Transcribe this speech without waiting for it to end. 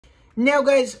Now,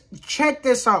 guys, check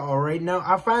this out, all right? Now,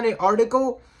 I found an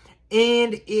article,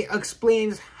 and it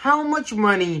explains how much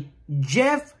money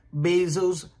Jeff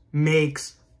Bezos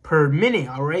makes per minute,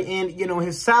 all right? And, you know,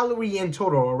 his salary in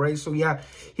total, all right? So, yeah,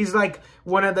 he's like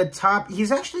one of the top.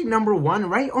 He's actually number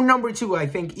one, right? Or number two, I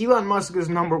think. Elon Musk is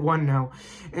number one now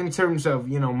in terms of,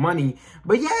 you know, money.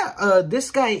 But, yeah,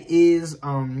 this guy is,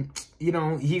 you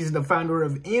know, he's the founder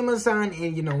of Amazon.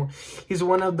 And, you know, he's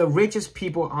one of the richest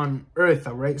people on earth,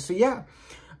 all right? So, yeah,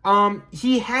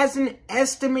 he has an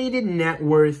estimated net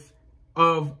worth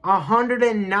of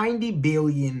 190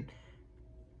 billion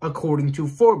according to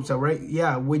Forbes, all right?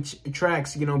 Yeah, which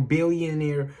tracks, you know,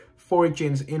 billionaire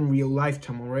fortunes in real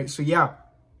lifetime, all right? So, yeah,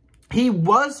 he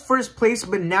was first place,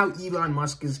 but now Elon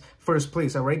Musk is first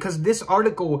place, all right? Because this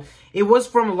article, it was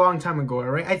from a long time ago, all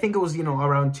right? I think it was, you know,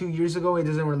 around 2 years ago. It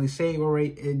doesn't really say, all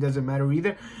right? It doesn't matter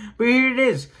either. But here it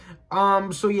is.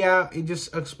 So, yeah, it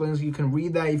just explains. You can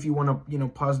read that if you want to, you know,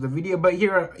 pause the video. But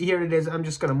here it is. I'm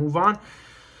just going to move on.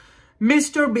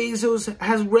 Mr. Bezos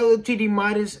has relatively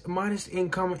modest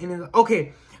income in his,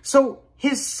 okay, so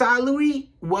his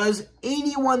salary was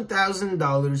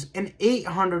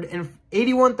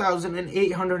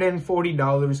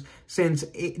 $81,840 since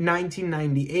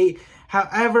 1998.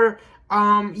 However,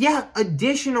 yeah,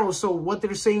 additional, so what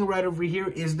they're saying right over here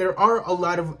is there are a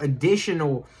lot of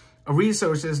additional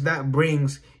resources that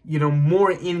brings, you know,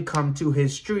 more income to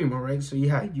his stream, all right? So,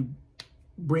 yeah, you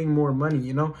bring more money,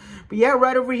 you know. But yeah,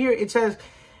 right over here it says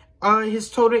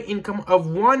his total income of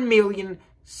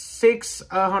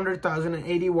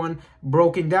 1,600,081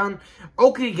 broken down.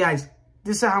 Okay, guys,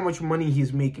 this is how much money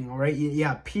he's making, all right?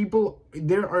 Yeah,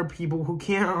 there are people who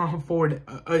can't afford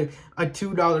a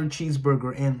 $2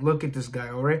 cheeseburger, and look at this guy,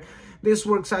 all right? This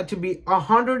works out to be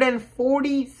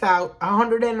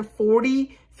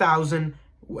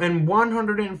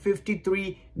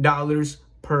 $140,153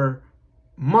 per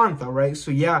month, all right? So,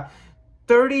 yeah,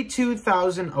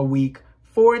 $32,000 a week,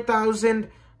 $4,000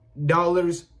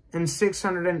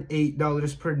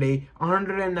 per day,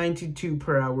 $192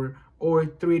 per hour, or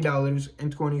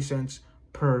 $3.20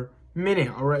 per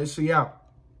minute, all right? So, yeah,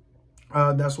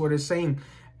 that's what it's saying.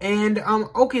 And,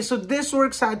 okay, so this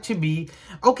works out to be,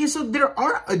 okay, so there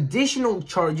are additional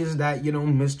charges that, you know,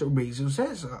 Mr. Bezos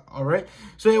has, all right?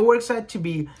 So it works out to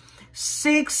be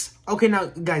okay, now,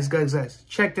 guys,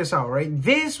 check this out, right?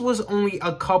 This was only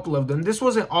a couple of them. This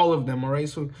wasn't all of them, all right?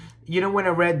 So, you know, when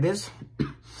I read this,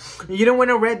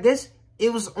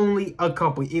 it was only a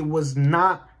couple. It was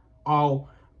not all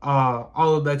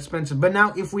of the expenses. But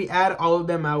now, if we add all of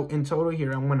them out in total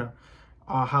here, I'm gonna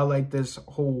highlight this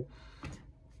whole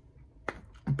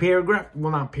paragraph.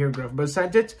 Well, not paragraph, but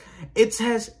sentence. It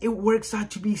says it works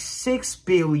out to be $6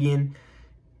 billion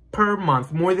per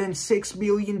month, more than $6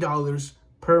 billion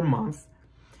per month.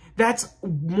 That's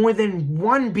more than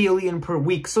 $1 billion per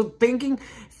week. So think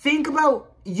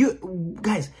about you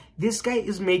guys. This guy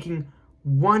is making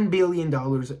 $1 billion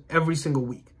every single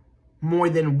week, more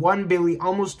than $1 billion,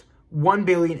 almost $1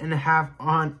 billion and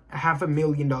half a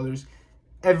million dollars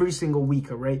every single week.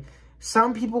 All right,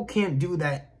 some people can't do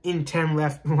that in 10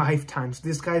 lifetimes.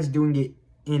 This guy's doing it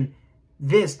in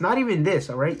this, not even this.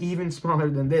 All right, even smaller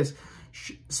than this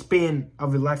span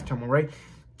of a lifetime, all right?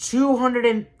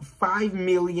 $205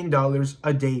 million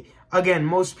a day. Again,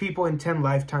 most people in 10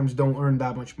 lifetimes don't earn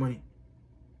that much money,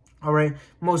 all right?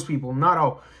 Most people, not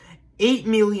all. $8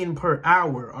 million per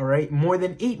hour, all right? More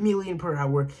than $8 million per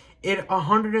hour at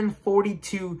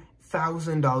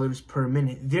 $142,000 per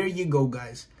minute. There you go,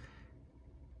 guys.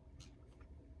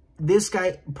 This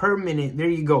guy per minute, there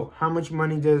you go. How much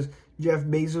money does Jeff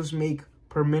Bezos make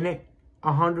per minute?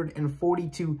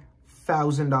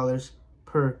 $142,000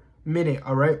 per minute,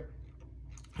 all right?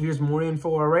 Here's more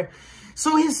info, all right?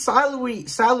 So his salary,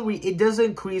 it does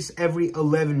increase every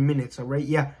 11 minutes, all right?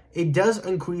 Yeah, it does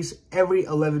increase every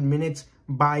 11 minutes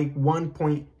by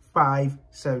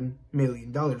 $1.57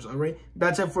 million, all right?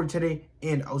 That's it for today,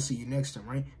 and I'll see you next time,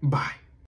 right? Bye.